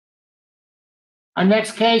Our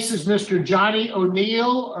next case is Mr. Johnny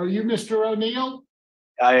O'Neill. Are you Mr. O'Neill?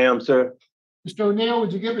 I am, sir. Mr. O'Neill,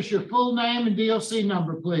 would you give us your full name and DLC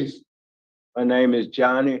number, please? My name is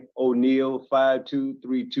Johnny O'Neill,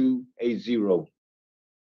 523280.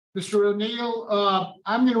 Mr. O'Neill,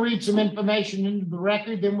 I'm going to read some information into the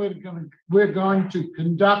record, then we're going to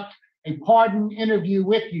conduct a pardon interview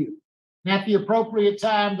with you. And at the appropriate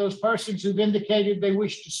time, those persons who've indicated they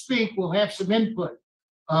wish to speak will have some input.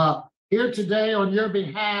 Here today on your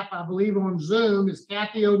behalf, I believe on Zoom, is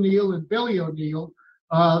Kathy O'Neill and Billy O'Neill,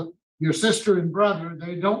 your sister and brother.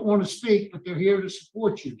 They don't want to speak, but they're here to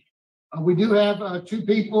support you. We do have two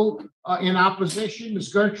people in opposition, Ms.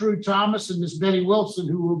 Gertrude Thomas and Ms. Betty Wilson,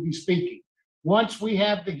 who will be speaking. Once we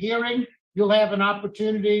have the hearing, you'll have an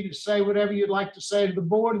opportunity to say whatever you'd like to say to the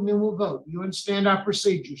board, and then we'll vote. You understand our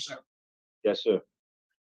procedure, sir? Yes, sir.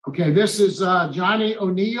 Okay, this is Johnny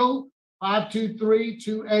O'Neill,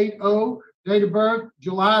 523280, date of birth,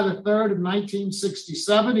 July the 3rd of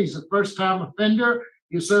 1967. He's a first-time offender.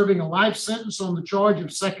 He's serving a life sentence on the charge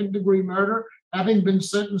of second-degree murder, having been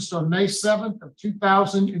sentenced on May 7th of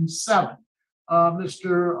 2007.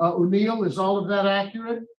 Mr. O'Neill, is all of that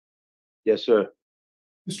accurate? Yes, sir.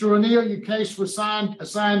 Mr. O'Neill, your case was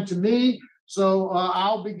assigned to me, so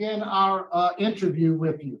I'll begin our interview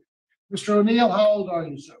with you. Mr. O'Neill, how old are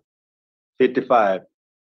you, sir? 55.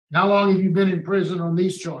 How long have you been in prison on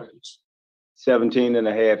these charges? 17 and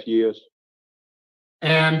a half years.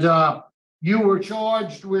 And you were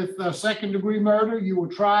charged with second-degree murder. You were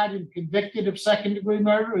tried and convicted of second-degree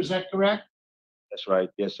murder. Is that correct? That's right.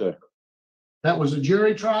 Yes, sir. That was a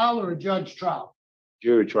jury trial or a judge trial?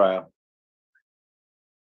 Jury trial.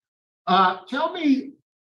 Tell me,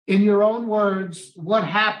 in your own words, what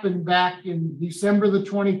happened back in December the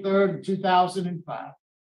 23rd of 2005?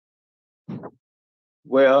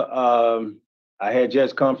 Well, I had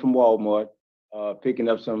just come from Walmart, picking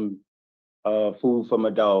up some food for my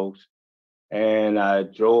dogs. And I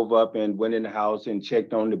drove up and went in the house and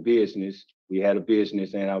checked on the business. We had a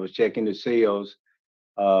business, and I was checking the sales,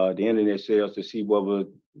 the internet sales, to see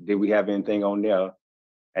did we have anything on there.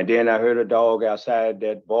 And then I heard a dog outside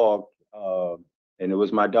that barked, and it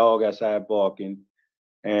was my dog outside barking.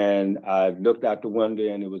 And I looked out the window,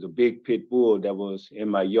 and it was a big pit bull that was in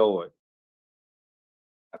my yard.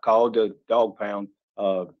 I called the dog pound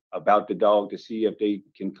about the dog to see if they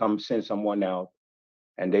can come send someone out.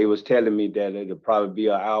 And they was telling me that it'll probably be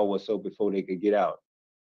an hour or so before they could get out.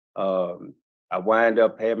 I wind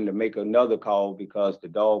up having to make another call because the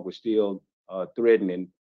dog was still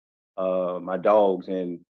threatening my dogs.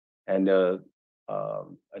 And the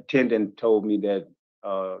attendant told me that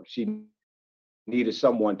she needed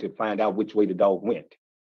someone to find out which way the dog went.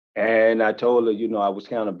 And I told her, I was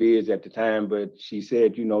kind of busy at the time, but she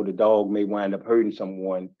said, the dog may wind up hurting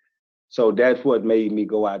someone. So that's what made me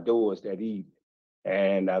go outdoors that evening.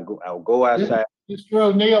 And I'll go outside. Mr.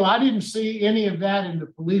 O'Neill, I didn't see any of that in the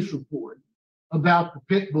police report about the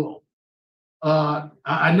pit bull.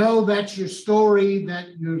 I know that's your story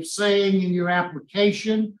that you're saying in your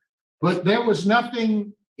application, but there was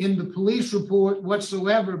nothing in the police report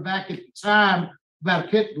whatsoever back at the time about a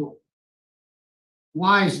pit bull.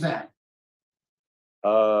 Why is that?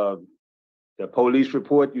 The police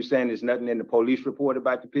report, you're saying there's nothing in the police report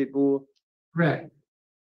about the pit bull? Correct.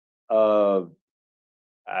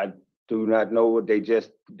 I do not know. They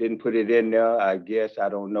just didn't put it in there. I guess I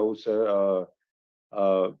don't know, sir.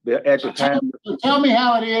 At the time, tell me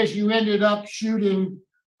how it is you ended up shooting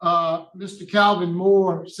Mr. Calvin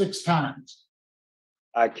Moore 6 times.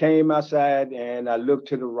 I came outside and I looked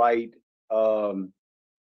to the right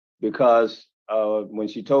because when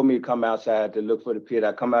she told me to come outside to look for the pit,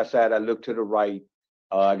 I come outside. I looked to the right.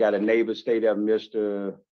 I got a neighbor stay there,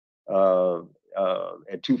 Mr.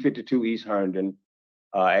 At 252 East Herndon.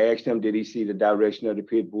 I asked him, did he see the direction of the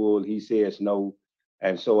pit bull? He says no.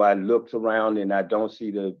 And so I looked around and I don't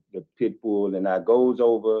see the pit bull. And I goes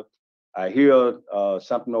over, I hear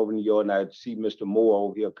something over in the yard, and I see Mr. Moore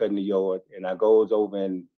over here cutting the yard. And I goes over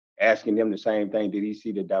and asking him the same thing. Did he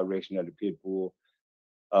see the direction of the pit bull?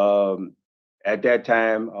 At that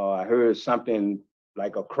time, I heard something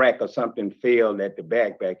like a crack or something fell at the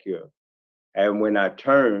back here. And when I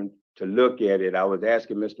turned to look at it, I was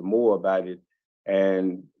asking Mr. Moore about it.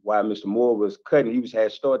 And while Mr. Moore was cutting, he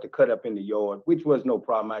had started to cut up in the yard, which was no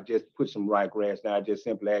problem. I just put some ryegrass down. I just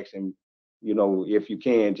simply asked him, if you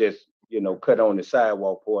can, just, cut on the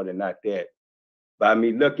sidewalk part and not that. By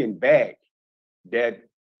me looking back, that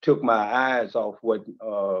took my eyes off what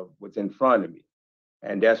was in front of me.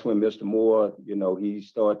 And that's when Mr. Moore, he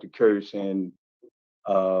started to curse. And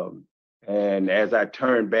as I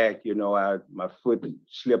turned back, my foot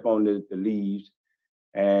slipped on the leaves.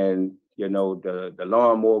 and the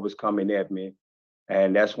lawnmower was coming at me,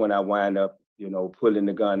 and that's when I wind up pulling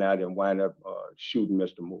the gun out and wind up shooting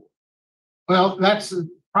Mr. Moore. Well, that's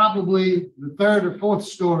probably the third or fourth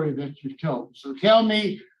story that you've told. So tell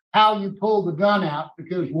me how you pulled the gun out,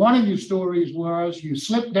 because one of your stories was you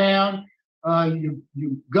slipped down, your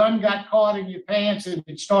gun got caught in your pants and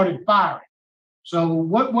it started firing. So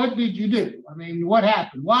what did you do? I mean, what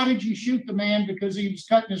happened? Why did you shoot the man? Because he was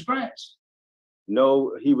cutting his grass?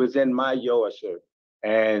 No, he was in my yard, sir.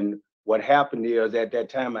 And what happened is at that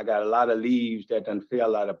time, I got a lot of leaves that done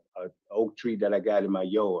fell out of an oak tree that I got in my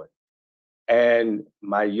yard. And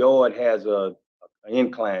my yard has an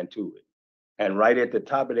incline to it. And right at the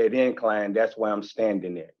top of that incline, that's where I'm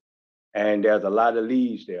standing at. And there's a lot of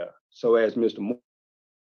leaves there. So as Mr.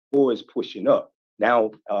 Moore is pushing up,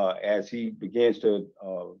 now as he begins to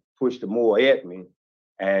push the Moore at me,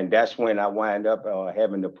 and that's when I wind up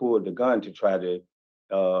having to pull the gun to try to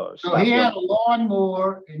So he had a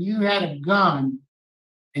lawnmower and you had a gun,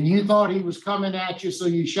 and you thought he was coming at you, so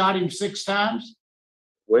you shot him 6 times?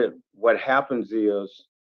 Well, what happens is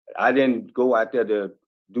I didn't go out there to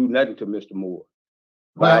do nothing to Mr. Moore.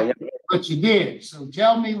 Well, but you did. So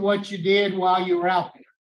tell me what you did while you were out there.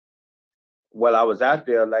 Well, I was out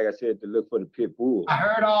there, like I said, to look for the pit bull. I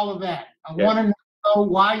heard all of that. I want to know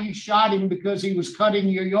why you shot him, because he was cutting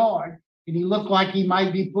your yard and he looked like he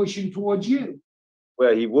might be pushing towards you.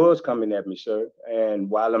 Well, he was coming at me, sir. And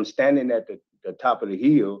while I'm standing at the top of the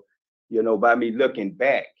hill, by me looking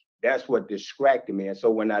back, that's what distracted me. And so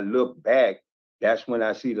when I look back, that's when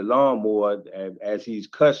I see the lawnmower as he's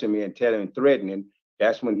cussing me and threatening.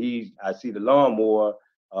 That's when I see the lawnmower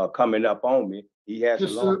coming up on me. He has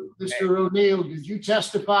Mr. O'Neill, did you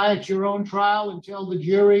testify at your own trial and tell the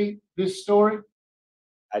jury this story?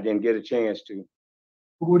 I didn't get a chance to.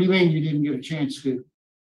 What do you mean you didn't get a chance to?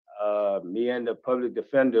 Me and the public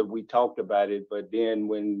defender, we talked about it, but then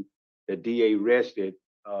when the DA rested,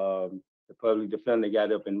 the public defender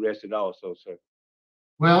got up and rested also, sir.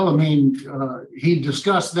 Well, I mean, he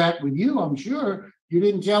discussed that with you, I'm sure. You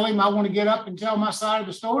didn't tell him, I want to get up and tell my side of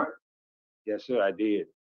the story? Yes, sir, I did.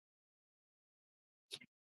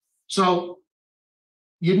 So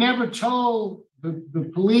you never told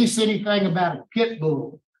the police anything about a pit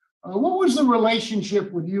bull. What was the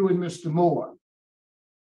relationship with you and Mr. Moore?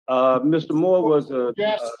 Mr. Moore was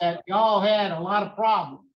that y'all had a lot of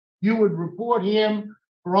problems. You would report him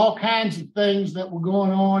for all kinds of things that were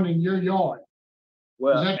going on in your yard.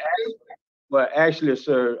 Well, actually,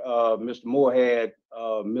 sir, Mr. Moore had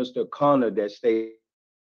Mr. Connor that stayed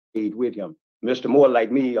with him. Mr. Moore,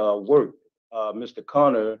 like me, worked. Mr.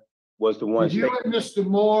 Connor was the one. Did you and Mr.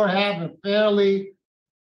 Moore have a fairly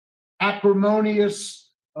acrimonious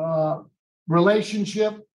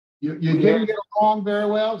relationship? You didn't get along very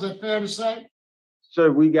well, is that fair to say?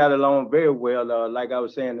 Sir, we got along very well. Like I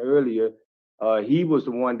was saying earlier, he was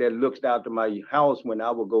the one that looks out to my house when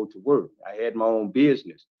I would go to work. I had my own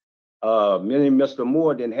business. Me and Mr.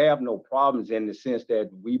 Moore didn't have no problems in the sense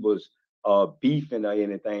that we was beefing or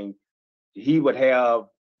anything. He would have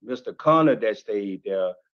Mr. Connor that stayed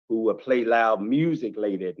there who would play loud music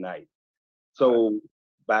late at night. So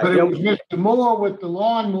but it was Mr. Moore with the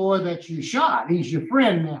lawnmower that you shot. He's your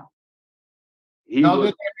friend now. Y'all didn't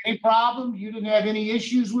have any problems? You didn't have any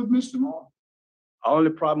issues with Mr. Moore? Only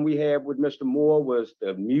problem we had with Mr. Moore was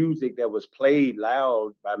the music that was played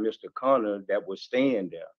loud by Mr. Connor that was staying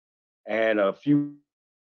there. And a few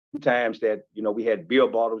times that, we had beer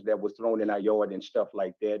bottles that was thrown in our yard and stuff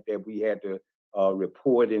like that, that we had to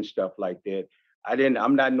report and stuff like that.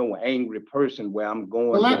 I'm not no angry person where I'm going.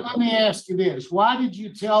 Well, let me ask you this. Why did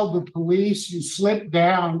you tell the police you slipped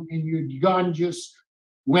down and your gun just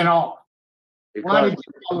went off? Because why did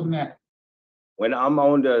you tell them that? When I'm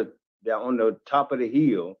on the top of the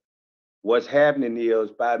hill, what's happening is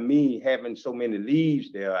by me having so many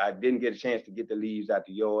leaves there, I didn't get a chance to get the leaves out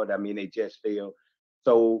the yard. I mean, they just fell.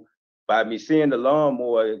 So by me seeing the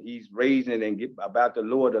lawnmower, he's raising and about to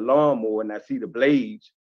lower the lawnmower, and I see the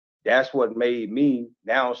blades. That's what made me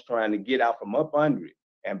now trying to get out from up under it.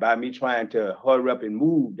 And by me trying to hurry up and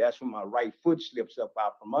move, that's when my right foot slips up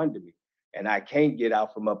out from under me. And I can't get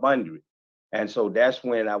out from up under it. And so that's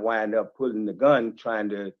when I wind up pulling the gun, trying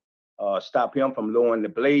to stop him from lowering the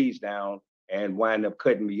blades down and wind up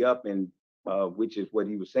cutting me up, and which is what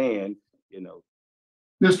he was saying,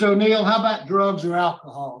 Mr. O'Neill, how about drugs or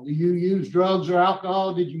alcohol? Do you use drugs or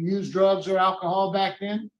alcohol? Did you use drugs or alcohol back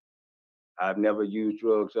then? I've never used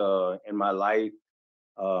drugs in my life.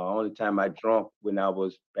 Only time I drank when I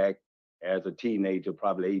was back as a teenager,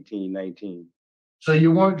 probably 18, 19. So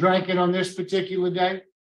you weren't drinking on this particular day?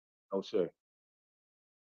 No, sir.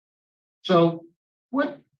 So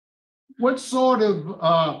what sort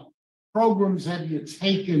of programs have you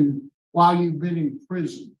taken while you've been in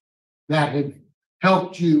prison that have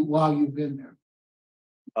helped you while you've been there?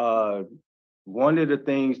 One of the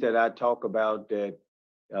things that I talk about that,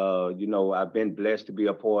 I've been blessed to be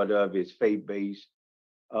a part of is faith-based,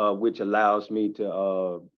 which allows me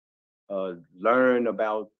to learn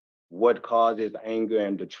about what causes anger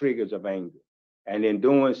and the triggers of anger. And in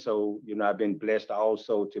doing so, I've been blessed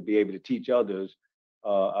also to be able to teach others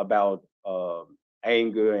about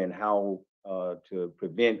anger and how to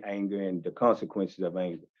prevent anger and the consequences of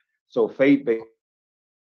anger. So faith-based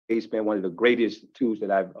has been one of the greatest tools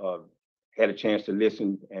that I've had a chance to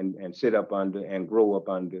listen and sit up under and grow up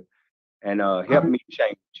under and help me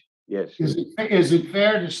change. Yes. Is it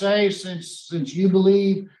fair to say, since you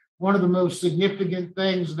believe one of the most significant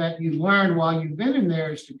things that you've learned while you've been in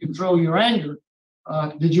there is to control your anger,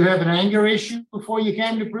 did you have an anger issue before you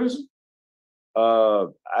came to prison?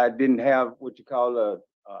 I didn't have what you call a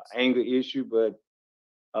anger issue, but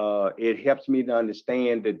it helps me to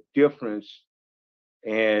understand the difference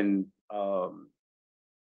in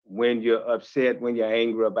when you're upset, when you're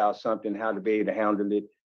angry about something, how to be able to handle it.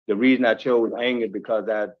 The reason I chose anger because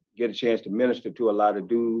I get a chance to minister to a lot of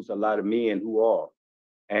dudes, a lot of men who are,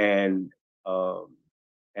 and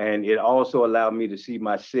it also allowed me to see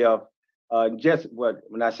myself.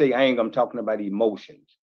 When I say anger, I'm talking about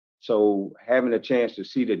emotions. So having a chance to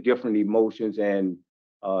see the different emotions and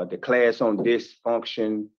the class on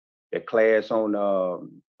dysfunction, the class on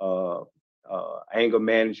anger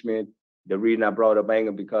management. The reason I brought up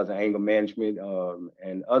anger because of anger management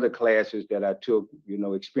and other classes that I took,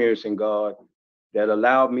 experiencing God, that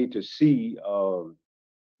allowed me to see,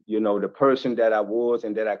 the person that I was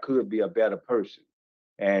and that I could be a better person.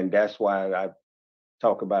 And that's why I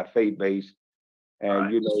talk about faith-based.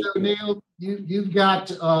 And, Mr. O'Neal, you've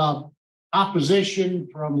got opposition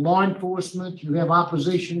from law enforcement. You have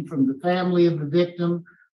opposition from the family of the victim.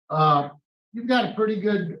 You've got a pretty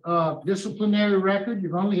good disciplinary record.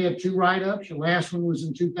 You've only had 2 write-ups. Your last one was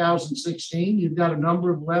in 2016. You've got a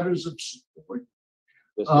number of letters of support.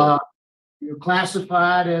 Yes, you're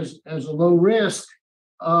classified as a low risk.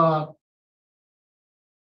 I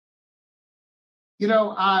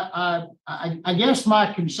guess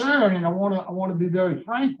my concern, and I want to be very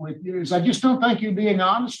frank with you, is I just don't think you're being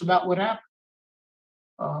honest about what happened.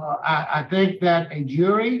 I think that a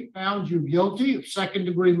jury found you guilty of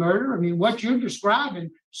second-degree murder. I mean, what you're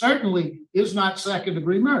describing certainly is not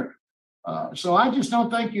second-degree murder. So I just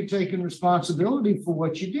don't think you're taking responsibility for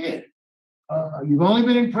what you did. You've only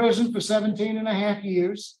been in prison for 17 and a half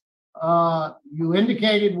years. You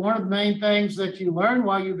indicated one of the main things that you learned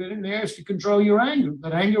while you've been in there is to control your anger,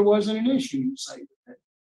 but anger wasn't an issue, you say.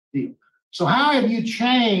 So how have you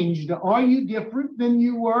changed? Are you different than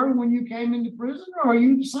you were when you came into prison, or are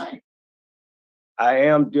you the same? I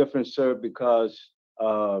am different, sir, because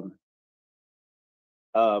one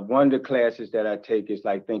of the classes that I take is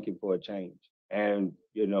like thinking for a change. And,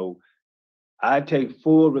 I take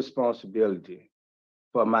full responsibility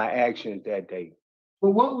for my actions that day.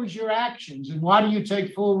 Well, what was your actions, and why do you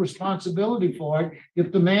take full responsibility for it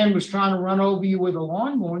if the man was trying to run over you with a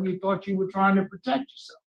lawnmower and you thought you were trying to protect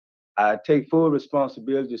yourself? I take full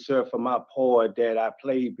responsibility, sir, for my part that I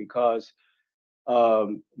played because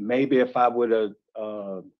maybe if I would have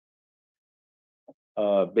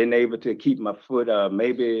been able to keep my foot,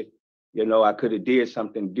 maybe, I could have did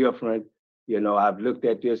something different. I've looked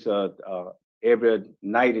at this every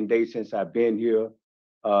night and day since I've been here.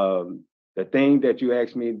 The thing that you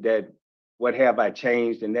asked me that what have I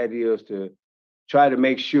changed, and that is to try to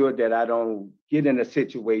make sure that I don't get in a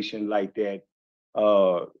situation like that.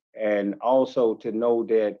 And also to know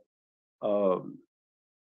that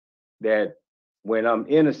that when I'm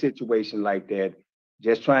in a situation like that,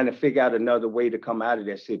 just trying to figure out another way to come out of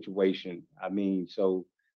that situation. I mean, so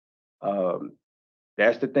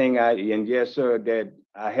that's the thing. And yes, sir, that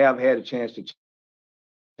I have had a chance to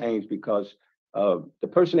change because the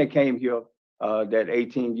person that came here that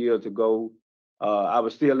 18 years ago, I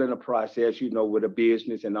was still in the process, with a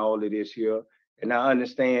business and all of this here. And I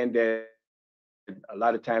understand that a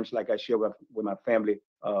lot of times, like I share with my family,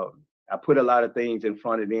 I put a lot of things in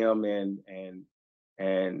front of them,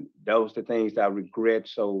 and those are the things I regret.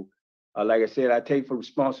 So, like I said, I take full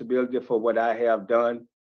responsibility for what I have done.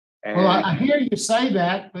 And well, I hear you say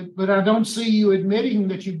that, but I don't see you admitting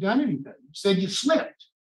that you've done anything. You said you slipped.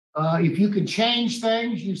 If you could change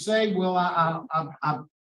things, you say, well, I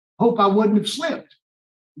hope I wouldn't have slipped.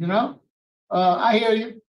 I hear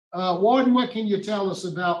you. Warden, what can you tell us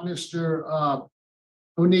about Mr.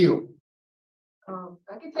 O'Neal?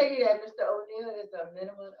 I can tell you that Mr. O'Neal is a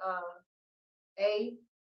minimum a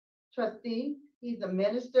trustee. He's a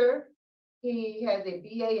minister. He has a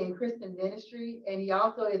BA in Christian ministry, and he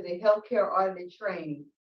also is a healthcare audit training.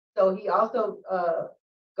 So he also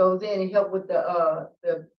goes in and help with the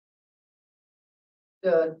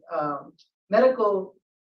medical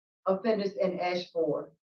offenders in Ashford.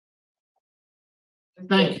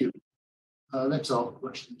 Thank you. That's all the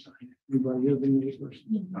questions I have. Anybody have any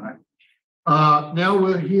questions? All right. Now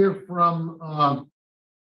we'll hear from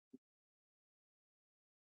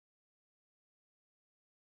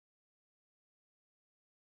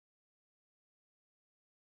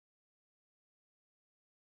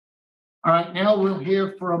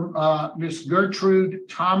Miss Gertrude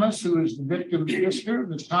Thomas, who is the victim's sister.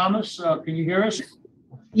 Ms. Thomas, can you hear us?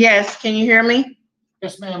 Yes, can you hear me?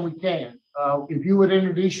 Yes, ma'am, we can. If you would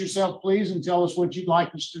introduce yourself, please, and tell us what you'd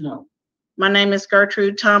like us to know. My name is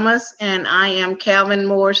Gertrude Thomas, and I am Calvin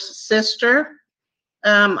Moore's sister.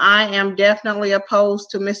 I am definitely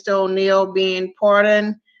opposed to Mr. O'Neal being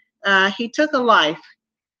pardoned. He took a life.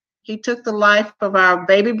 He took the life of our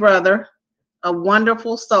baby brother, a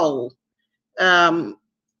wonderful soul.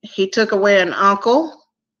 He took away an uncle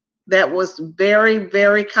that was very,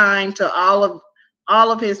 very kind to all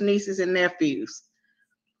of his nieces and nephews.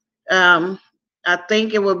 I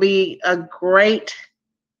think it would be a great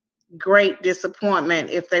disappointment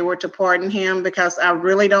if they were to pardon him, because I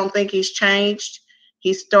really don't think he's changed.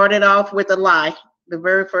 He started off with a lie, the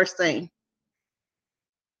very first thing.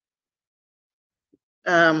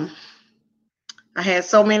 I had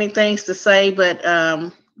so many things to say, but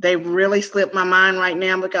they really slipped my mind right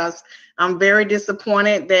now, because I'm very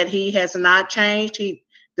disappointed that he has not changed. He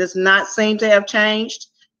does not seem to have changed.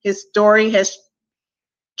 His story has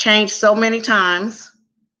changed so many times.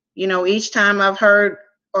 You know, each time I've heard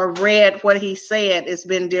or read what he said, it's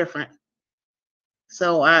been different.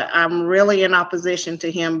 So I'm really in opposition to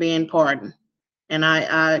him being pardoned. And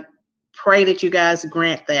I pray that you guys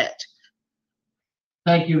grant that.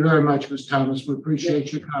 Thank you very much, Ms. Thomas. We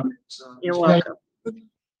appreciate your comments. You're welcome.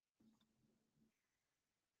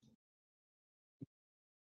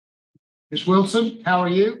 Ms. Wilson, how are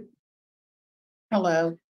you?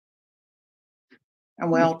 Hello. I'm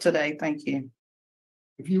well today, thank you.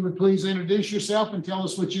 If you would please introduce yourself and tell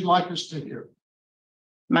us what you'd like us to hear.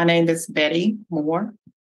 My name is Betty Moore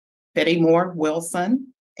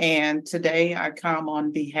Wilson, and today I come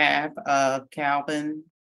on behalf of Calvin's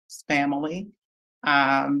family.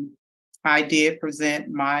 I did present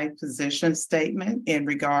my position statement in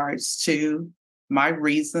regards to my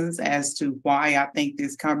reasons as to why I think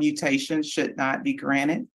this commutation should not be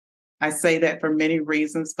granted. I say that for many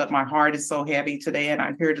reasons, but my heart is so heavy today, and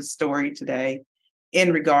I hear the story today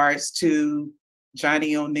in regards to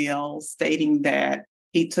Johnny O'Neal stating that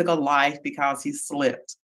he took a life because he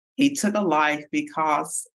slipped. He took a life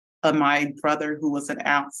because of my brother, who was an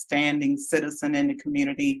outstanding citizen in the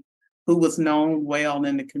community, who was known well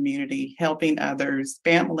in the community, helping others,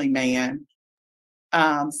 family man,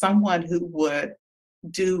 someone who would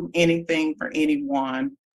do anything for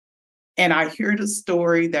anyone. And I hear the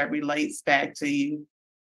story that relates back to you,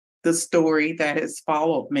 the story that has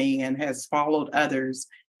followed me and has followed others,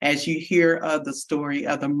 as you hear of the story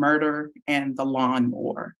of the murder and the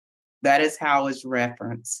lawnmower. That is how it's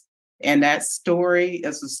referenced. And that story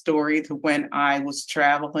is a story to when I was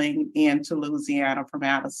traveling into Louisiana from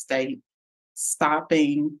out of state,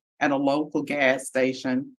 stopping at a local gas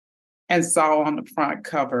station and saw on the front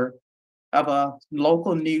cover of a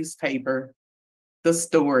local newspaper the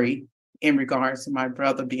story in regards to my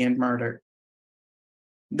brother being murdered.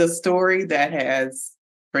 The story that has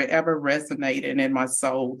forever resonated in my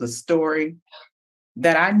soul, the story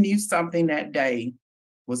that I knew something that day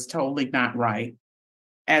was totally not right.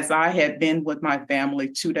 As I had been with my family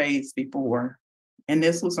 2 days before, and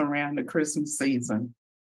this was around the Christmas season.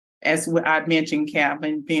 As I mentioned,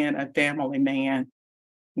 Calvin being a family man,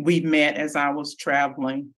 we met as I was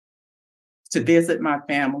traveling to visit my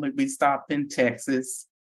family. We stopped in Texas.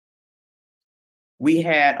 We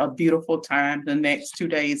had a beautiful time. The next 2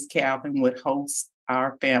 days, Calvin would host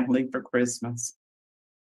our family for Christmas.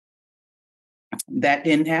 That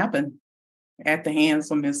didn't happen. At the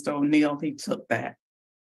hands of Mr. O'Neal, he took that.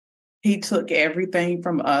 He took everything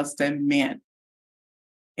from us that meant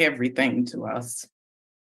everything to us.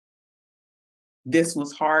 This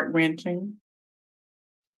was heart-wrenching.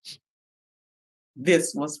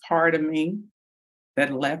 This was part of me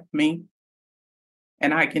that left me,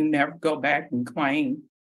 and I can never go back and claim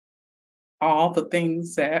all the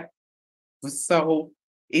things that were so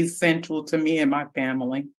essential to me and my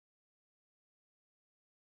family.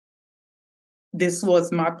 This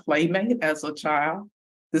was my playmate as a child.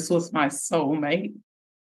 This was my soulmate.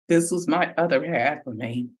 This was my other half of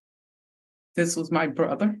me. This was my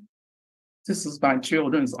brother. This was my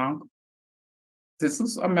children's uncle. This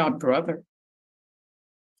was my brother.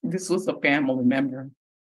 This was a family member.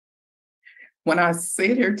 When I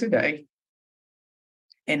sit here today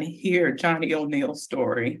and hear Johnny O'Neill's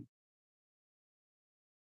story,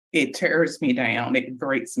 it tears me down, it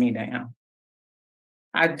breaks me down.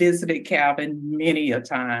 I visited Calvin many a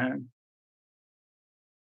times,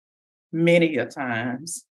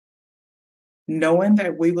 knowing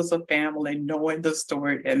that we was a family, knowing the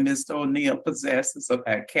story that Mr. O'Neill possesses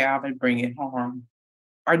about Calvin bringing harm,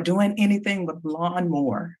 or doing anything with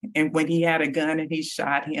lawnmower. And when he had a gun and he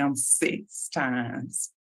shot him 6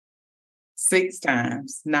 times. 6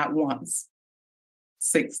 times, not once,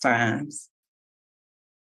 6 times.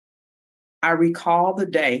 I recall the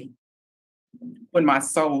day when my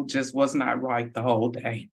soul just was not right the whole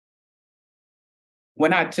day.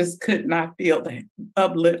 When I just could not feel the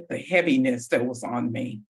uplift, the heaviness that was on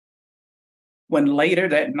me. When later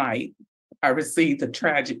that night, I received the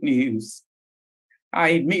tragic news, I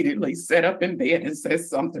immediately sat up in bed and said,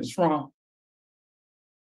 something's wrong.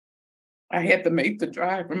 I had to make the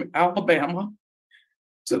drive from Alabama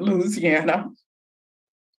to Louisiana.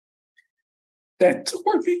 That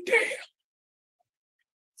tore me down.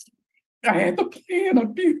 I had to plan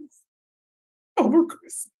abuse over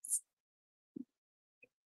Christmas.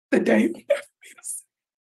 The day we left us,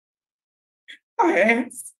 I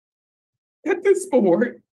asked that this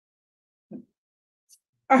board,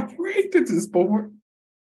 I prayed to this board,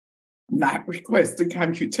 not requesting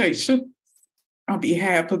commutation on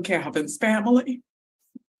behalf of Calvin's family,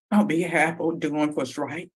 on behalf of doing what's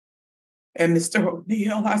right. And Mr.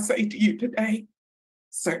 O'Neill, I say to you today,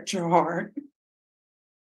 search your heart.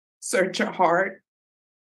 Search your heart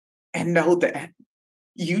and know that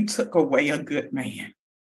you took away a good man.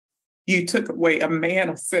 You took away a man,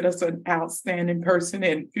 a citizen, outstanding person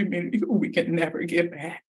in the community who we can never get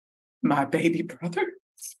back. My baby brother,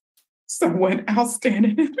 someone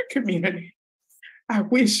outstanding in the community. I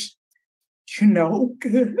wish you know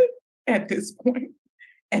good at this point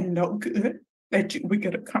and know good that we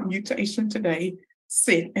get a commutation today.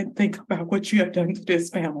 Sit and think about what you have done to this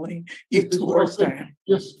family. You tore us down.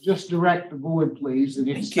 Just direct the board, please, and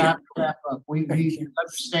it's Thank time to wrap up. We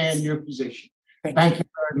understand your position. Thank you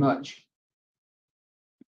very much.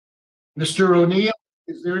 Mr. O'Neill,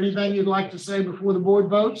 is there anything you'd like to say before the board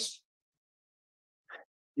votes?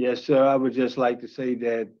 Yes, sir. I would just like to say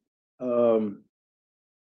that,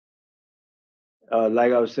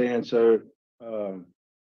 like I was saying, sir,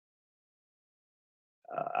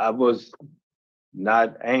 I was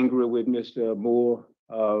not angry with Mr. Moore.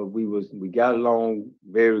 We got along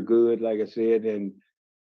very good, like I said, and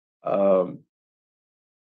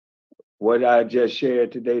what I just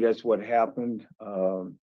shared today, that's what happened.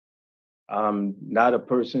 I'm not a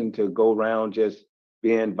person to go around just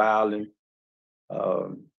being violent.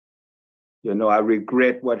 You know, I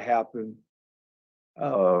regret what happened.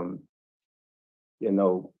 You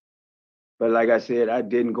know, but like I said, I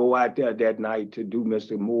didn't go out there that night to do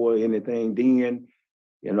Mr. Moore anything then.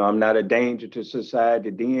 You know, I'm not a danger to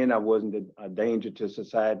society then. I wasn't a danger to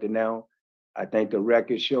society now. I think the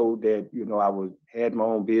record showed that, you know, I had my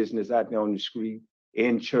own business out there on the street,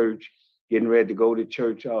 in church, getting ready to go to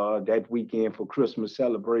church that weekend for Christmas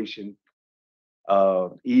celebration.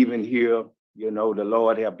 Even here, you know, the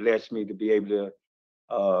Lord have blessed me to be able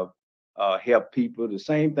to help people. The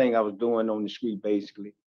same thing I was doing on the street,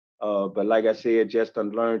 basically. But like I said, just to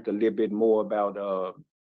learn a little bit more about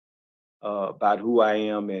who I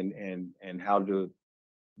am and how to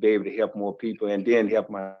be able to help more people and then help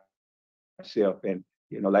myself. And,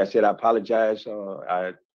 you know, like I said, I apologize.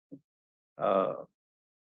 I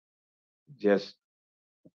just,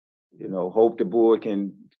 you know, hope the board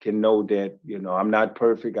can know that, you know, I'm not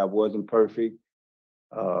perfect. I wasn't perfect.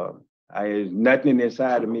 There's nothing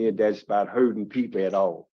inside of me that's about hurting people at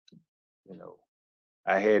all. You know,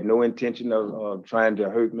 I had no intention of trying to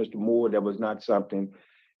hurt Mr. Moore. That was not something.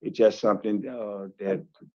 It's just something that, you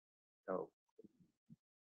know.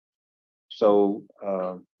 So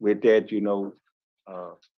with that, you know,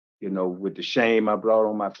 with the shame I brought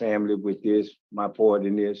on my family with this, my part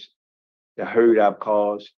in this, the hurt I've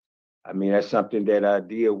caused. I mean, that's something that I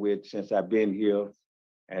deal with since I've been here.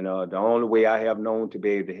 And the only way I have known to be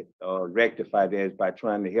able to rectify that is by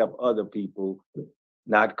trying to help other people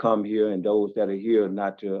not come here and those that are here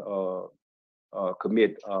not to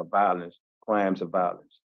commit violence, crimes of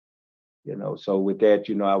violence. You know, so with that,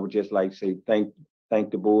 you know, I would just like to say thank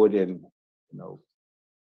the board and, you know,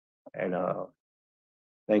 and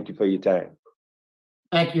thank you for your time.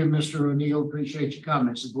 Thank you, Mr. O'Neill. Appreciate your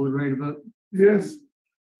comments. The board ready to vote? Yes.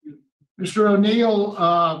 Mr.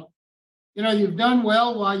 O'Neill, you've done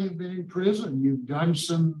well while you've been in prison. You've done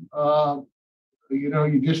some,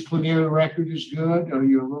 your disciplinary record is good,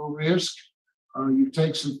 you're low risk. You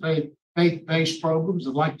take some faith-based programs.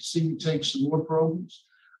 I'd like to see you take some more programs.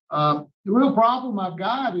 The real problem I've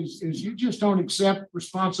got is you just don't accept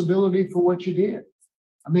responsibility for what you did.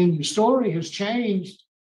 I mean, your story has changed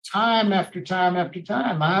time after time after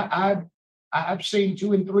time. I've seen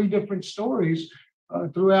 2 and 3 different stories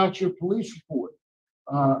throughout your police report.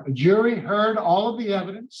 A jury heard all of the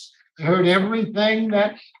evidence. They heard everything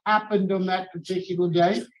that happened on that particular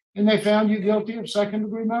day, and they found you guilty of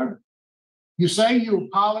second-degree murder. You say you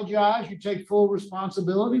apologize, you take full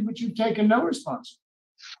responsibility, but you've taken no responsibility.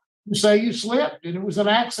 You say you slipped and it was an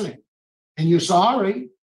accident, and you're sorry.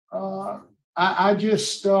 I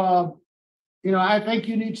think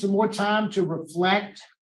you need some more time to reflect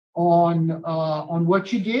on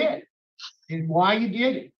what you did and why you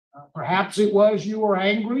did it. Perhaps it was you were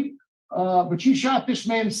angry, but you shot this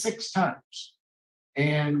man 6 times.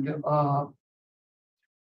 And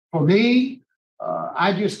for me,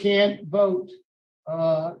 I just can't vote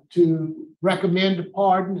to recommend a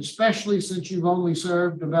pardon, especially since you've only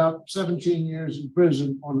served about 17 years in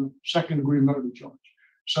prison on a second-degree murder charge.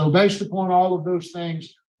 So based upon all of those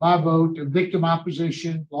things, my vote, victim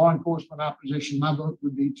opposition, law enforcement opposition, my vote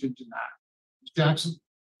would be to deny. Ms. Jackson?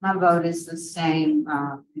 My vote is the same,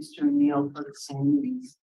 Mr. O'Neill, for the same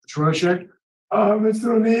reason. Ms. Roche?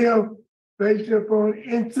 Mr. O'Neill, based upon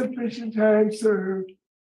insufficient time served,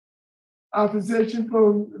 opposition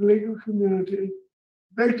from the legal community,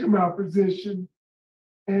 victim opposition,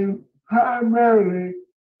 and primarily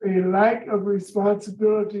a lack of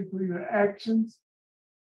responsibility for your actions,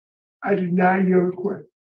 I deny your request.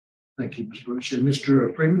 Thank you, Ms. Roche.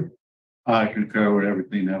 Mr. Freeman? I concur with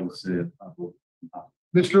everything that was said.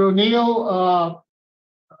 Mr. O'Neill,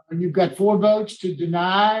 you've got 4 votes to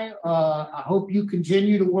deny. I hope you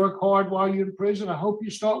continue to work hard while you're in prison. I hope you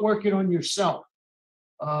start working on yourself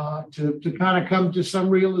to kind of come to some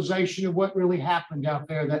realization of what really happened out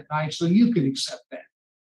there that night so you can accept that.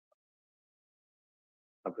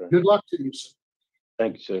 Okay. Good luck to you, sir.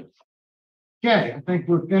 Thank you, sir. Okay, I think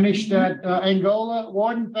we're finished at Angola.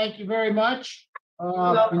 Warden, thank you very much.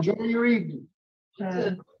 Enjoy your evening.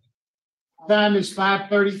 Time is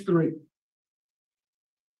 5:33.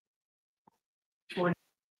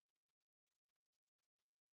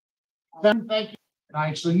 Thank you.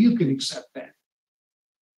 Tonight, so you can accept that.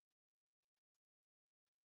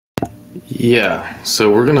 Yeah,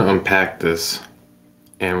 so we're going to unpack this,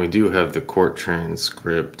 and we do have the court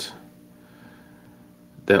transcript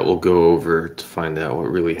that we'll go over to find out what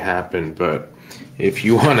really happened. But if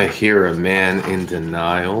you want to hear a man in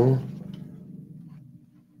denial,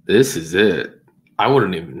 this is it. I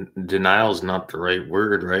wouldn't even, denial is not the right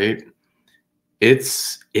word, right?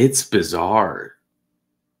 It's bizarre.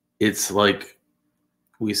 It's like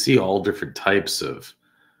we see all different types of,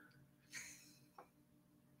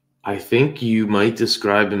 I think you might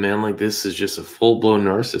describe a man like this as just a full-blown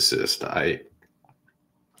narcissist.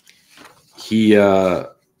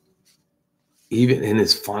 Even in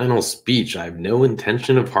his final speech, I have no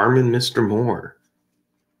intention of harming Mr. Moore.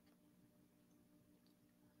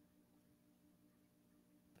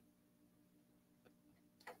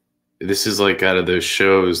 This is like out of those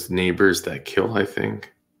shows, Neighbors That Kill, I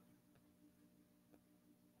think.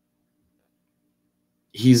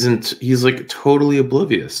 He's like totally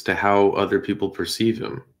oblivious to how other people perceive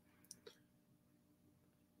him.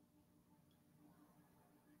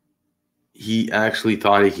 He actually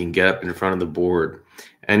thought he can get up in front of the board,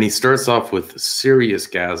 and he starts off with serious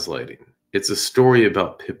gaslighting. It's a story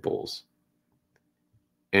about pit bulls,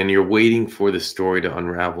 and you're waiting for the story to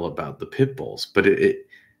unravel about the pit bulls, but it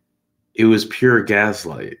was pure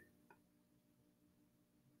gaslight.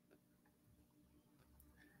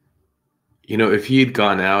 You know, if he had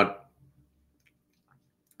gone out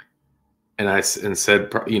and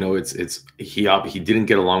said, you know, he didn't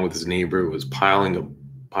get along with his neighbor, it was piling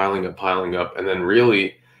up, and then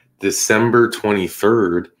really December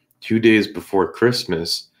 23rd, 2 days before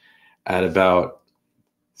Christmas, at about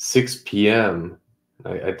 6 p.m.,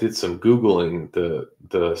 I did some Googling.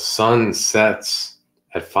 The sun sets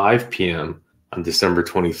at 5 p.m. on December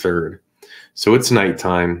 23rd. So it's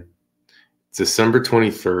nighttime. It's December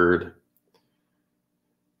 23rd.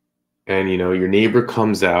 And, you know, your neighbor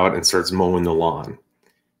comes out and starts mowing the lawn.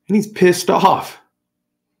 And he's pissed off.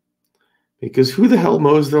 Because who the hell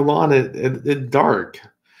mows their lawn at dark?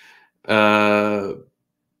 And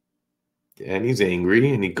he's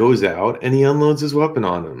angry, and he goes out and he unloads his weapon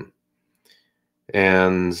on him.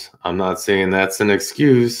 And I'm not saying that's an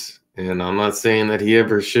excuse, And I'm not saying that he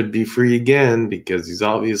ever should be free again, because he's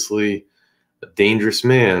obviously a dangerous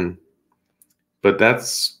man. But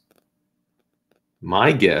that's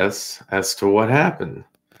my guess as to what happened.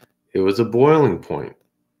 It was a boiling point.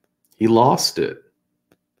 He lost it.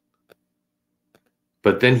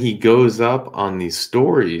 But then he goes up on these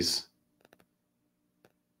stories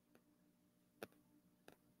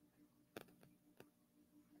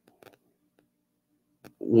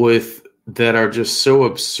that are just so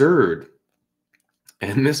absurd.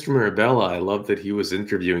 And Mr. Marabella, I love that he was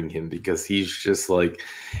interviewing him, because he's just like,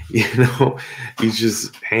 he's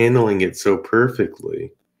just handling it so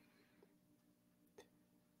perfectly.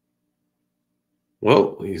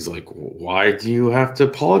 Well, he's like, why do you have to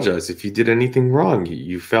apologize if you did anything wrong?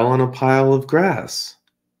 You fell on a pile of grass.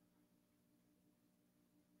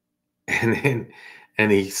 And then,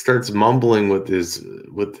 and he starts mumbling with his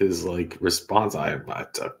like response. I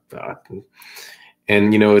took that.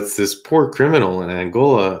 And it's this poor criminal in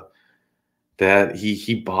Angola that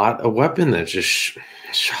he bought a weapon that just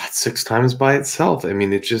shot 6 times by itself. I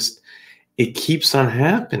mean, it keeps on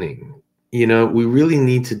happening. We really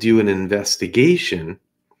need to do an investigation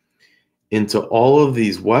into all of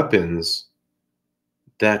these weapons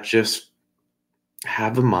that just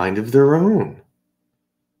have a mind of their own.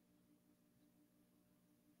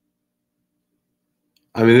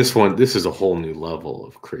 I mean, this is a whole new level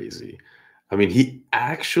of crazy. I mean, he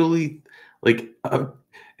actually, like,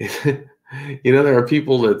 there are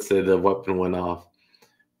people that say the weapon went off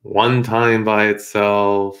 1 time by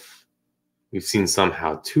itself. We've seen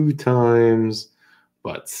somehow 2 times,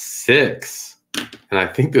 but 6. And I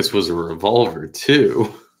think this was a revolver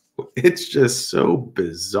too. It's just so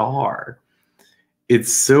bizarre.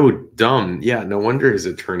 It's so dumb. Yeah, no wonder his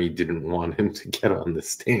attorney didn't want him to get on the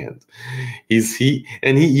stand. He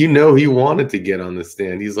wanted to get on the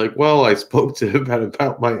stand. He's like, well, I spoke to him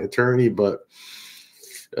about my attorney, but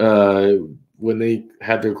when they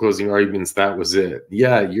had their closing arguments, that was it.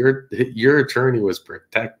 Yeah, your attorney was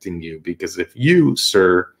protecting you, because if you,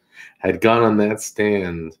 sir, had gone on that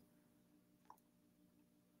stand,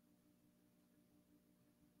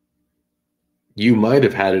 you might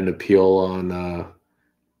have had an appeal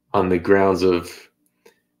on the grounds of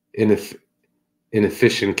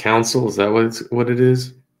inefficient counsel. Is that what it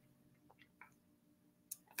is?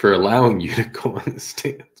 For allowing you to go on the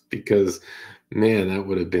stand, because, man, that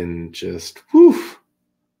would have been just, whew.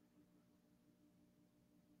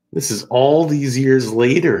 This is all these years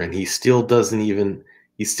later, and he still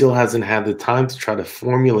hasn't had the time to try to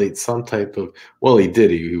formulate some type of, well, he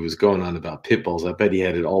did. He was going on about pit bulls. I bet he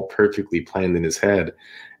had it all perfectly planned in his head.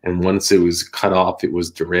 And once it was cut off, it was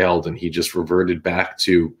derailed, and he just reverted back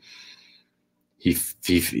to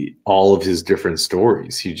all of his different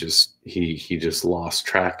stories. He just lost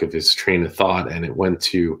track of his train of thought, and it went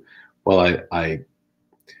to, well,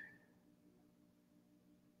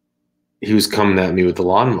 he was coming at me with the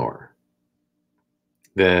lawnmower.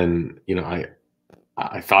 Then,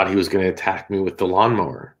 I thought he was going to attack me with the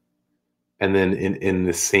lawnmower. And then in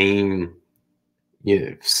the same,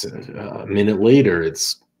 a minute later,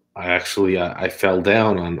 I fell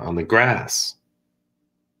down on the grass.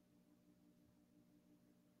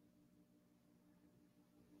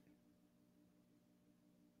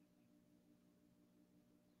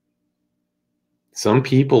 Some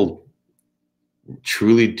people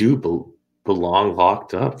truly do belong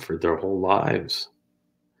locked up for their whole lives.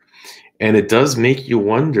 And it does make you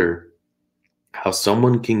wonder how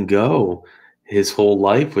someone can go his whole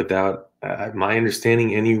life without, my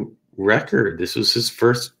understanding, any record. This was his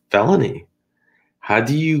first felony. How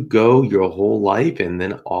do you go your whole life and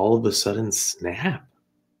then all of a sudden snap?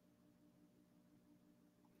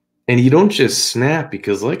 And you don't just snap,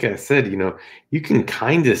 because, like I said, you can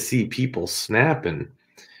kind of see people snapping,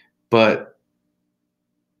 but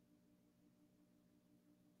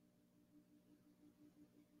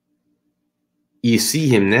you see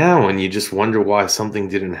him now and you just wonder why something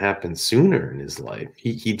didn't happen sooner in his life.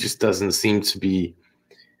 He just doesn't seem to be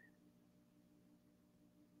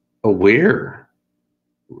aware.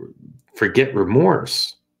 Forget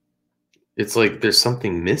remorse. It's like there's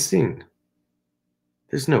something missing.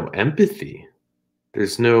 There's no empathy.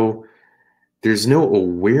 There's no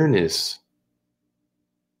awareness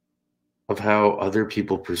of how other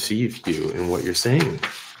people perceive you and what you're saying.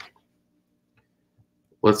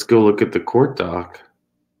 Let's go look at the court doc,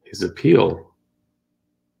 his appeal.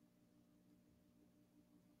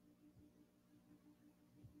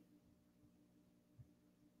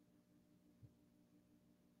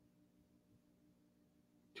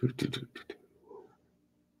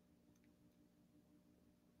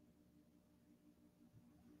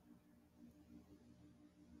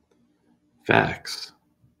 Facts.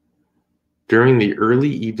 During the early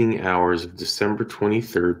evening hours of December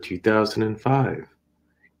 23rd, 2005.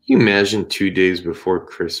 You imagine 2 days before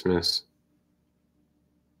Christmas.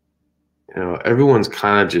 You know, everyone's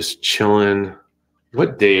kind of just chilling.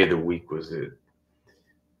 What day of the week was it?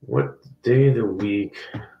 What day of the week?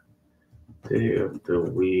 Day of the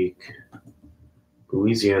week.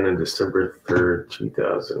 Louisiana, December 3rd,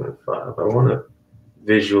 2005. I want to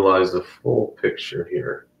visualize the full picture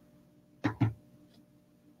here.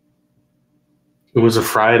 It was a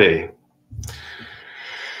Friday.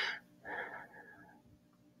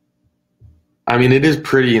 I mean, it is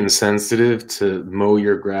pretty insensitive to mow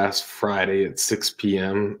your grass Friday at 6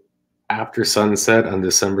 p.m. after sunset on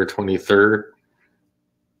December 23rd.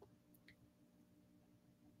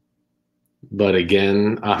 But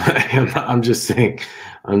again, I'm just saying,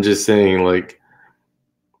 like,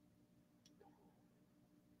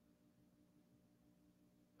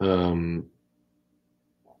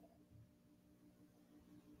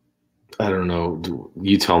 I don't know.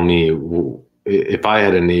 You tell me. If I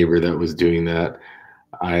had a neighbor that was doing that,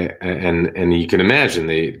 and you can imagine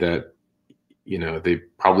they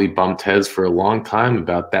probably bumped heads for a long time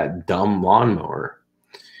about that dumb lawnmower.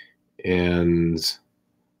 And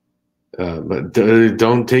but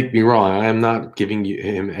don't take me wrong, I am not giving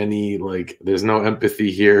him any, like, there's no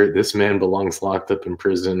empathy here. This man belongs locked up in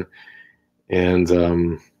prison,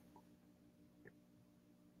 and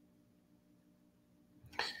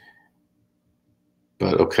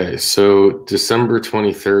but okay, so December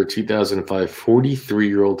 23rd, 2005,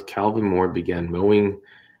 43-year-old Calvin Moore began mowing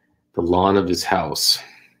the lawn of his house.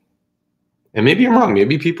 And maybe I'm wrong.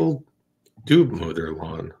 Maybe people do mow their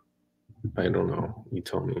lawn. I don't know. You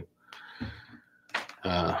tell me.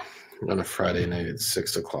 On a Friday night at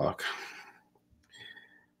 6 o'clock.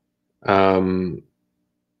 And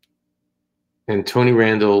Tony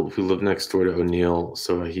Randall, who lived next door to O'Neill,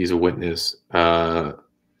 so he's a witness.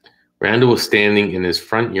 Randall was standing in his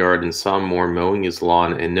front yard and saw Moore mowing his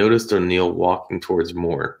lawn and noticed O'Neill walking towards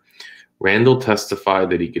Moore. Randall testified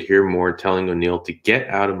that he could hear Moore telling O'Neill to get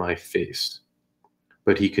out of my face,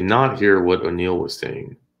 but he could not hear what O'Neill was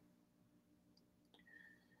saying.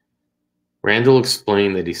 Randall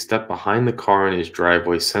explained that he stepped behind the car in his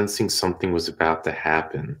driveway, sensing something was about to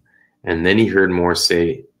happen, and then he heard Moore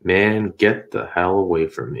say, "Man, get the hell away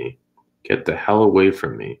from me. Get the hell away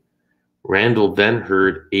from me." Randall then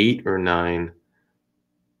heard 8 or 9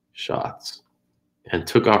 shots and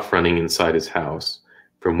took off running inside his house,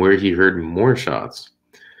 from where he heard more shots.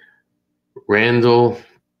 Randall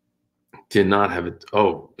did not have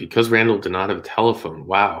a because Randall did not have a telephone.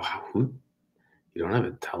 Wow. You don't have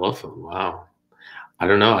a telephone. Wow. I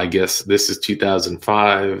don't know. I guess this is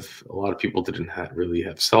 2005. A lot of people didn't really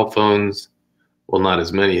have cell phones. Well, not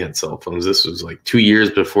as many had cell phones. This was like 2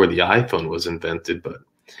 years before the iPhone was invented, but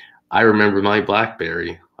I remember my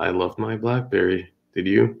BlackBerry. I loved my BlackBerry. Did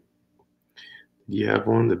you? Did you have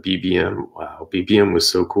one? The BBM. Wow, BBM was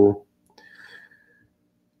so cool.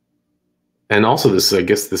 And also, I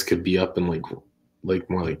guess this could be up in like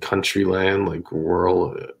more like country land, like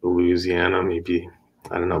rural Louisiana, maybe.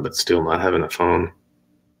 I don't know, but still not having a phone.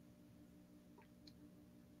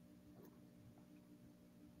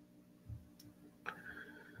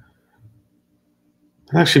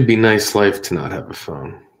 That should be a nice life to not have a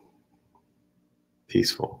phone.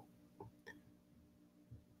 Peaceful.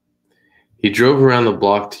 He drove around the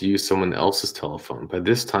block to use someone else's telephone. By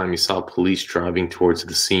this time, he saw police driving towards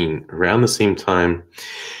the scene. Around the same time,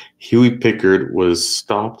 Huey Pickard was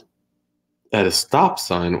stopped at a stop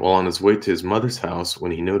sign while on his way to his mother's house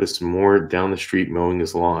when he noticed Moore down the street mowing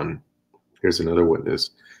his lawn. Here's another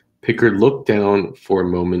witness. Pickard looked down for a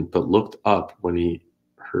moment, but looked up when he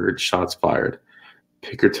heard shots fired.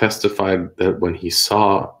 Pickard testified that when he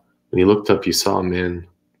looked up, he saw a man.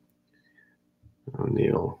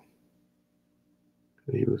 O'Neill.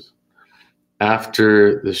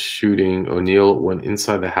 After the shooting, O'Neill went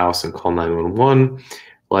inside the house and called 911,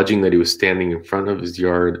 alleging that he was standing in front of his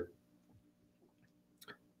yard.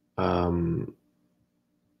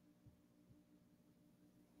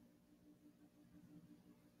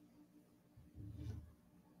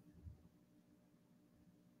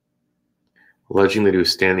 Alleging that he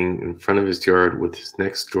was standing in front of his yard with his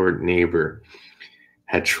next door neighbor,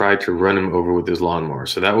 had tried to run him over with his lawnmower.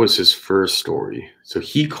 So that was his first story. So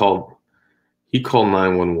he called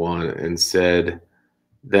 911 and said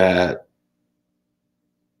that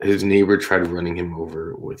his neighbor tried running him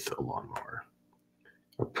over with a lawnmower.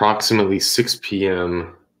 Approximately 6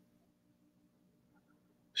 p.m.,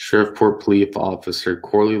 Shreveport police officer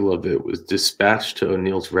Corley Lovett was dispatched to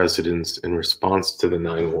O'Neill's residence in response to the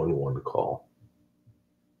 911 call.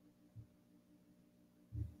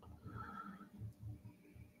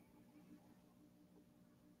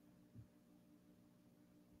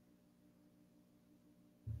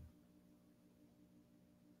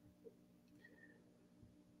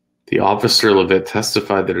 The officer Levitt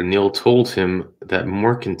testified that O'Neill told him that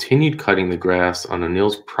Moore continued cutting the grass on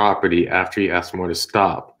O'Neill's property after he asked Moore to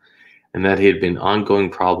stop, and that he had been an ongoing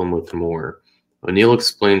problem with Moore. O'Neill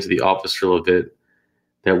explained to the officer Levitt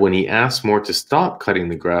that when he asked Moore to stop cutting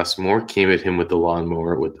the grass, Moore came at him with the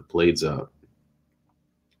lawnmower with the blades up.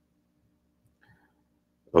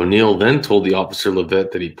 O'Neill then told the officer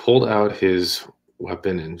Levitt that he pulled out his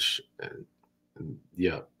weapon and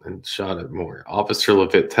shot at Moore. Officer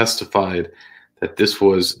Levitt testified that this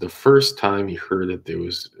was the first time he heard that there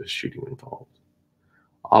was a shooting involved.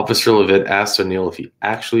 Officer Levitt asked O'Neill if he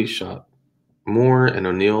actually shot Moore, and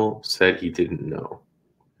O'Neill said he didn't know.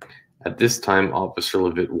 At this time, Officer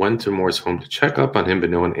Levitt went to Moore's home to check up on him, but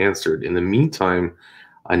no one answered. In the meantime,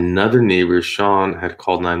 another neighbor, Sean, had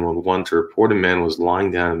called 911 to report a man was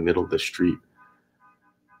lying down in the middle of the street.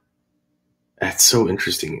 That's so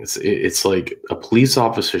interesting. It's like a police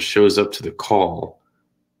officer shows up to the call,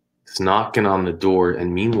 is knocking on the door,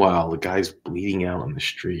 and meanwhile, the guy's bleeding out on the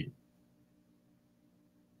street.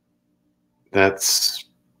 The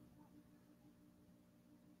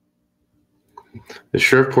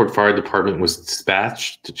Shreveport Fire Department was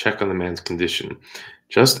dispatched to check on the man's condition.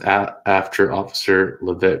 Just after Officer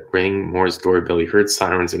Levitt rang Moore's doorbell, he heard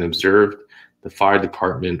sirens and observed the fire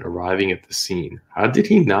department arriving at the scene. How did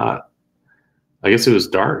he not? I guess it was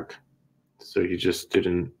dark, so he just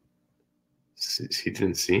didn't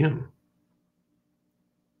see him.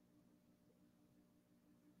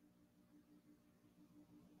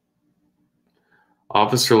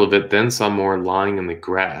 Officer Levitt then saw Moore lying in the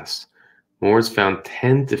grass. Moore was found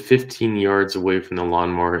 10 to 15 yards away from the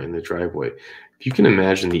lawnmower in the driveway. If you can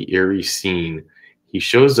imagine the eerie scene, he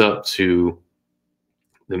shows up to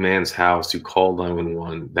the man's house who called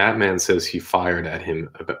 911. That man says he fired at him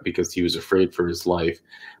because he was afraid for his life.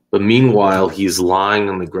 But meanwhile, he's lying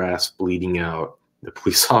on the grass bleeding out. The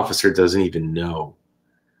police officer doesn't even know.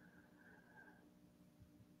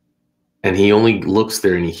 And he only looks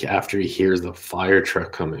there after he hears the fire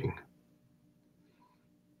truck coming.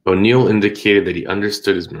 O'Neill indicated that he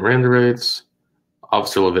understood his Miranda rights.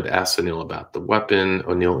 Officer Levitt asked O'Neill about the weapon.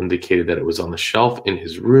 O'Neill indicated that it was on the shelf in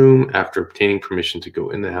his room. After obtaining permission to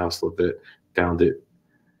go in the house, Levitt found it.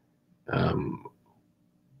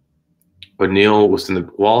 O'Neill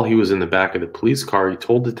while he was in the back of the police car, he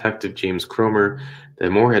told Detective James Cromer that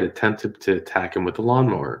Moore had attempted to attack him with a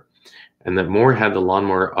lawnmower, and that Moore had the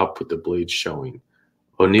lawnmower up with the blades showing.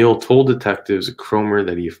 O'Neill told Detectives Cromer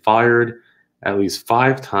that he fired at least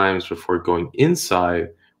 5 times before going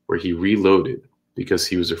inside, where he reloaded because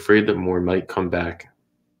he was afraid that Moore might come back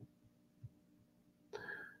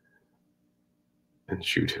and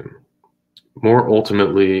shoot him. Moore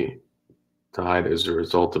ultimately died as a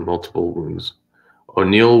result of multiple wounds.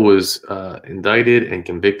 O'Neill was indicted and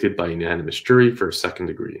convicted by unanimous jury for 2nd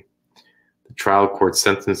degree. The trial court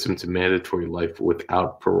sentenced him to mandatory life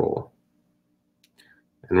without parole.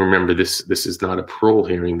 And remember, this is not a parole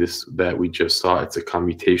hearing that we just saw. It's a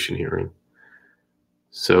commutation hearing.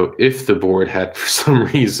 So if the board had, for some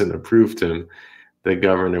reason, approved him, the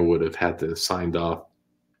governor would have had to have signed off.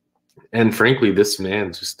 And frankly, this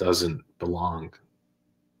man just doesn't belong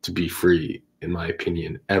to be free, in my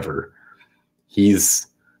opinion, ever. He's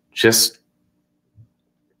just...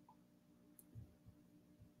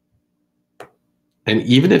 And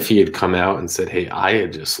even if he had come out and said, hey, I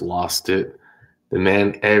had just lost it, the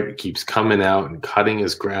man keeps coming out and cutting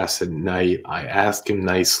his grass at night. I ask him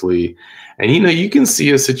nicely. And, you can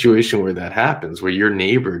see a situation where that happens, where your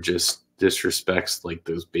neighbor just disrespects like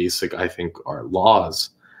those basic, I think, are laws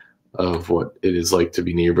of what it is like to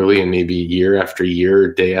be neighborly. And maybe year after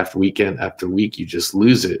year, day after weekend after week, you just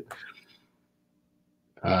lose it.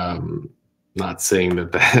 Not saying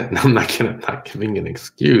that I'm not giving an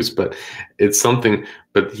excuse, but it's something.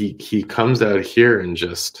 But he comes out here and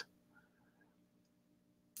just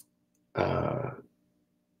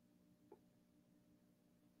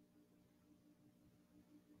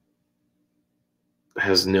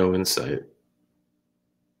has no insight.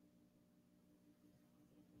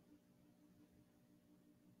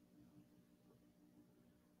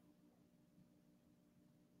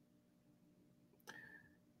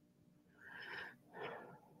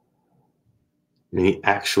 I mean, he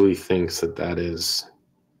actually thinks that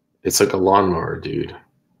it's like a lawnmower, dude.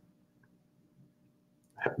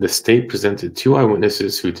 The state presented 2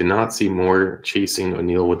 eyewitnesses who did not see Moore chasing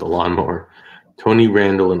O'Neill with the lawnmower. Tony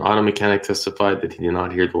Randall, an auto mechanic, testified that he did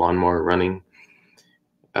not hear the lawnmower running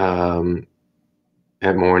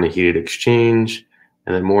at Moore in a heated exchange,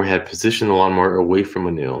 and that Moore had positioned the lawnmower away from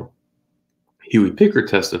O'Neill. Huey Picker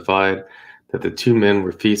testified that the 2 men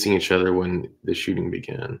were facing each other when the shooting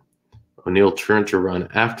began. O'Neill turned to run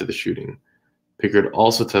after the shooting. Pickard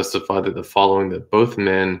also testified that both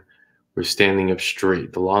men were standing up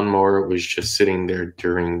straight. The lawnmower was just sitting there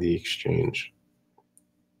during the exchange.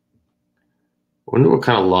 I wonder what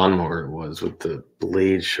kind of lawnmower it was with the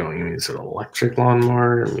blade showing. I mean, is it an electric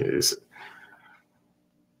lawnmower? I mean, is it...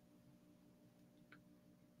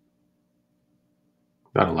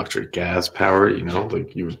 Not electric, gas powered, you know,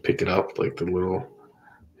 like you would pick it up, like the little...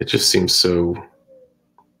 It just seems so...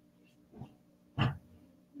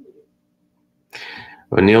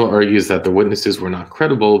 O'Neill argues that the witnesses were not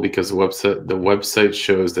credible because the website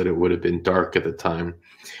shows that it would have been dark at the time.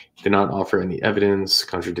 He did not offer any evidence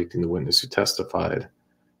contradicting the witness who testified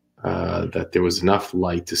that there was enough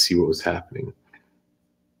light to see what was happening.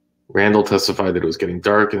 Randall testified that it was getting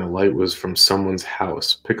dark and the light was from someone's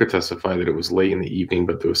house. Pickard testified that it was late in the evening,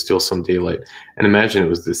 but there was still some daylight. And imagine it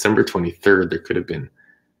was December 23rd. There could have been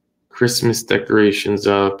Christmas decorations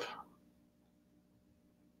up.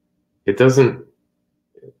 It doesn't...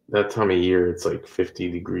 That time of year, it's like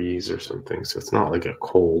 50 degrees or something. So it's not like a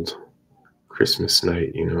cold Christmas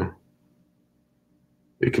night, you know.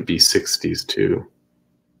 It could be 60s too.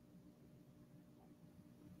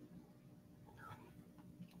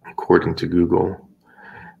 According to Google.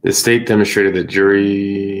 The state demonstrated that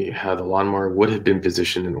jury how the lawnmower would have been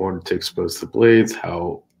positioned in order to expose the blades,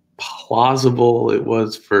 how plausible it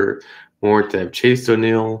was for Moore to have chased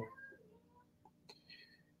O'Neill.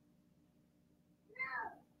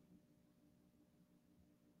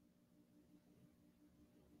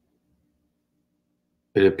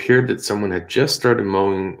 It appeared that someone had just started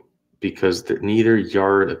mowing because neither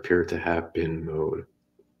yard appeared to have been mowed.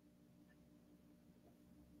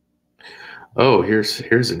 Oh, here's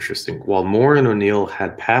interesting. While Moore and O'Neill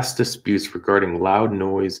had past disputes regarding loud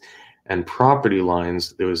noise and property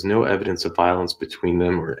lines, there was no evidence of violence between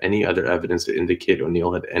them or any other evidence to indicate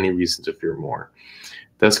O'Neill had any reason to fear Moore.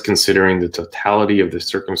 Thus, considering the totality of the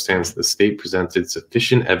circumstance, the state presented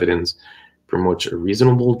sufficient evidence from which a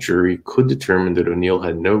reasonable jury could determine that O'Neill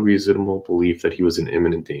had no reasonable belief that he was in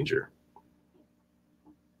imminent danger.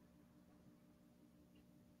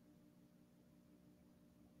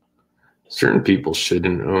 Certain people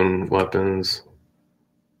shouldn't own weapons,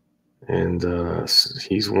 and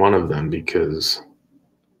he's one of them because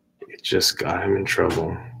it just got him in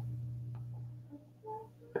trouble.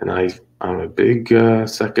 And I'm a big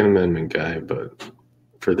Second Amendment guy, but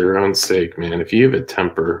for their own sake, man, if you have a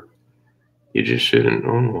temper, you just shouldn't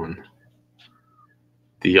own one.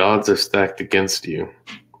 The odds are stacked against you.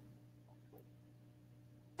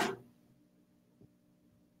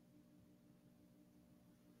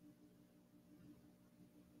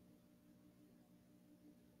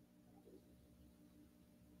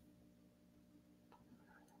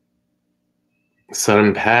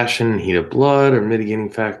 Sudden passion, heat of blood are mitigating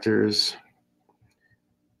factors.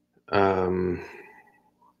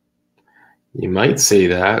 You might say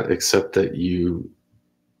that, except that you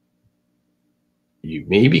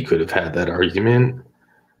maybe could have had that argument,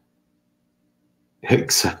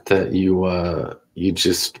 except that you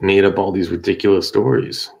just made up all these ridiculous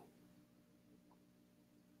stories.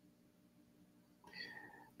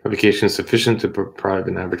 Provocation is sufficient to deprive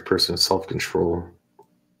an average person of self-control.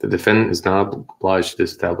 The defendant is not obliged to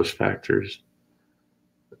establish factors.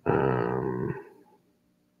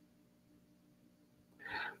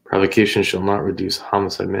 Provocation shall not reduce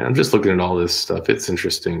homicide. Man, I'm just looking at all this stuff. It's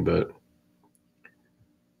interesting, but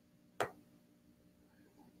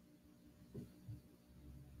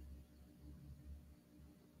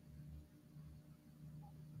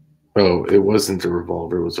oh, it wasn't a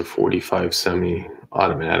revolver. It was a .45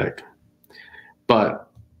 semi-automatic.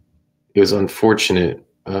 But it was unfortunate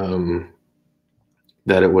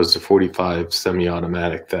that it was a .45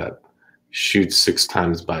 semi-automatic that shoots 6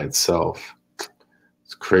 times by itself.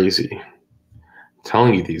 It's crazy. I'm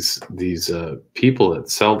telling you, these people that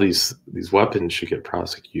sell these weapons should get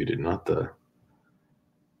prosecuted, not the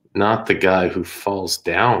guy who falls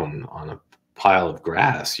down on a pile of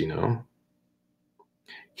grass, you know.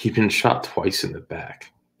 He'd been shot twice in the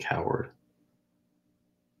back. Coward.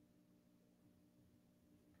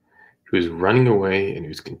 He was running away and he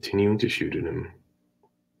was continuing to shoot at him.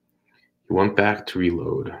 He went back to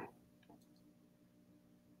reload.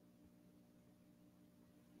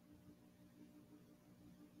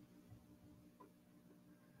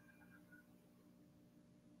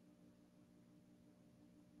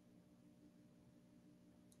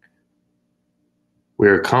 We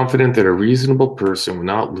are confident that a reasonable person will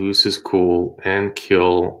not lose his cool and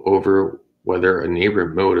kill over whether a neighbor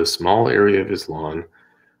mowed a small area of his lawn.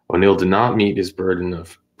 O'Neill did not meet his burden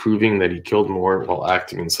of proving that he killed Moore while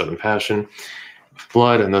acting in sudden passion.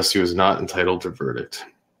 blood, and thus he was not entitled to verdict.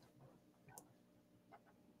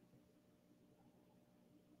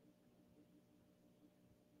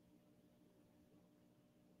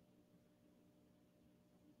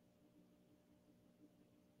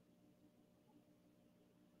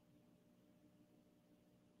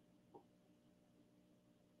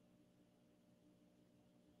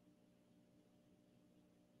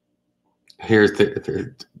 Here's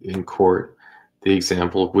in court, the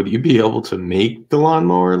example. Would you be able to make the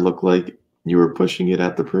lawnmower look like you were pushing it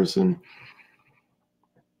at the person?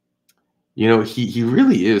 You know, he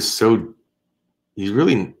really is so, he's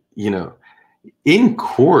really, you know, in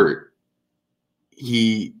court,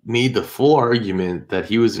 he made the full argument that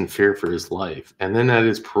he was in fear for his life. And then at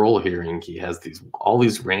his parole hearing, he has all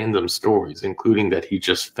these random stories, including that he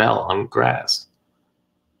just fell on grass.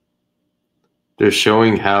 They're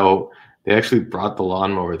showing how they actually brought the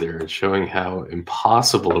lawnmower there and showing how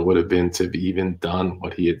impossible it would have been to be even done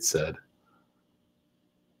what he had said.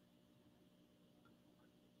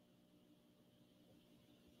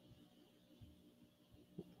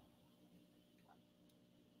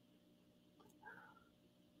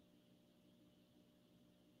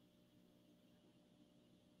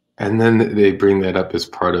 And then they bring that up as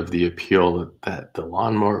part of the appeal that the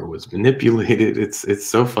lawnmower was manipulated. It's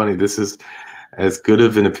so funny. This is as good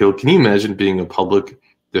of an appeal. Can you imagine being a public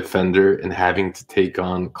defender and having to take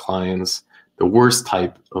on clients, the worst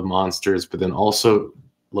type of monsters, but then also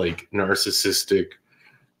like narcissistic,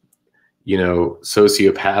 you know,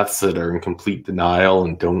 sociopaths that are in complete denial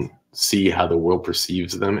and don't see how the world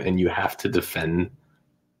perceives them, and you have to defend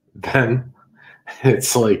them?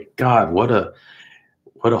 It's like, God, what a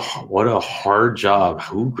hard job.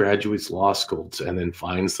 Who graduates law school and then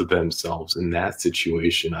finds themselves in that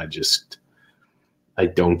situation? I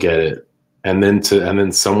don't get it. And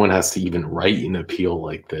then someone has to even write an appeal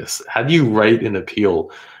like this. How do you write an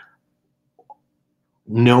appeal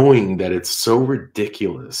knowing that it's so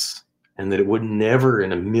ridiculous and that it would never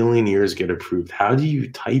in a million years get approved? How do you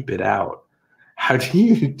type it out? How do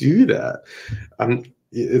you do that?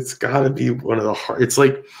 It's got to be one of the hard. It's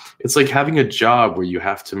like having a job where you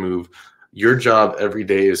have to move. Your job every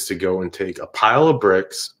day is to go and take a pile of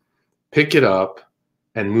bricks, pick it up,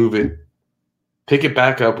 and move it. Pick it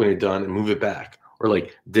back up when you're done and move it back. Or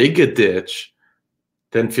like dig a ditch,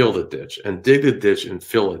 then fill the ditch, and dig the ditch and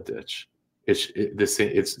fill a ditch. It's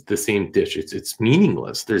the same ditch. It's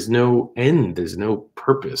meaningless. There's no end. There's no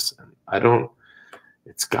purpose.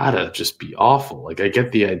 It's gotta just be awful. Like I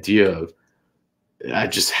get the idea of,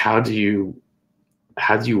 how do you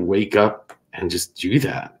wake up and just do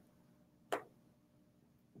that?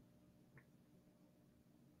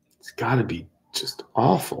 It's got to be just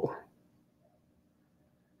awful.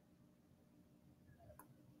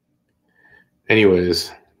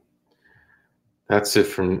 Anyways, that's it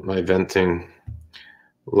from my venting.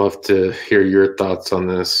 Love to hear your thoughts on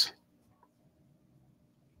this.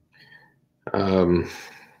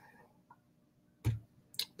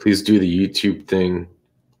 Please do the YouTube thing. It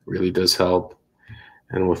really does help.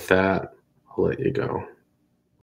 And with that, I'll let you go.